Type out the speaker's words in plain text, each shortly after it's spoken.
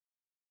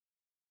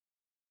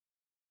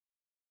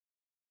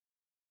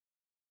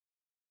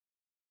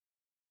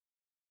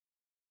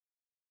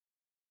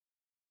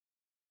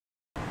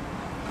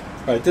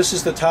Right, this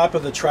is the top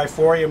of the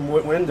Triforium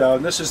window,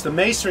 and this is the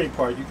masonry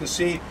part. You can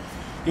see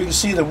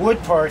the wood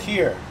part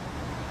here.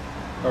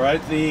 All right,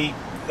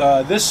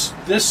 this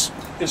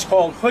is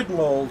called hood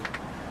mold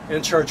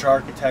in church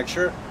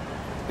architecture.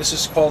 This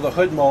is called the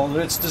hood mold, and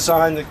it's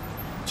designed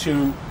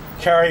to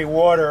carry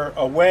water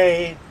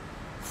away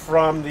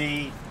from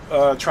the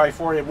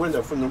Triforium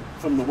window,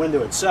 from the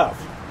window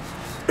itself.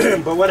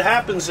 But what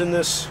happens in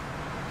this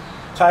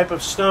type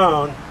of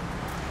stone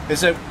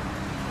is that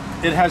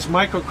it has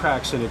micro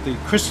cracks in it. The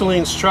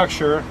crystalline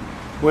structure,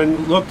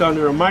 when looked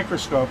under a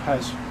microscope,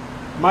 has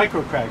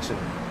micro cracks in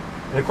it.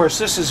 And of course,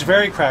 this is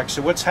very cracked.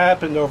 So what's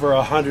happened over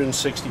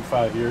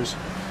 165 years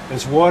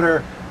is water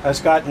has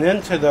gotten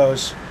into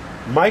those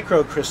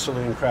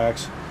microcrystalline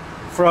cracks,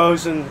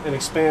 frozen and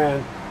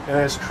expand, and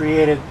has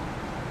created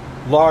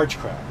large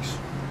cracks.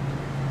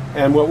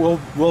 And what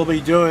we'll be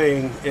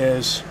doing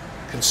is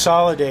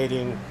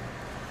consolidating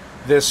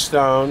this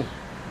stone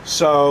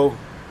so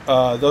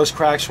those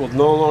cracks will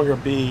no longer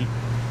be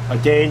a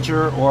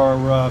danger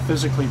or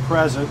physically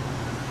present.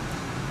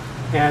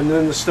 And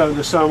then the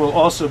stone will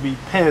also be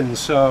pinned,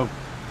 so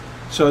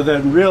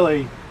then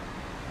really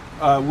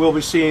we'll be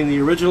seeing the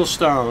original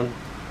stone,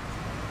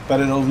 but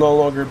it'll no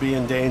longer be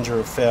in danger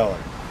of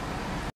failing.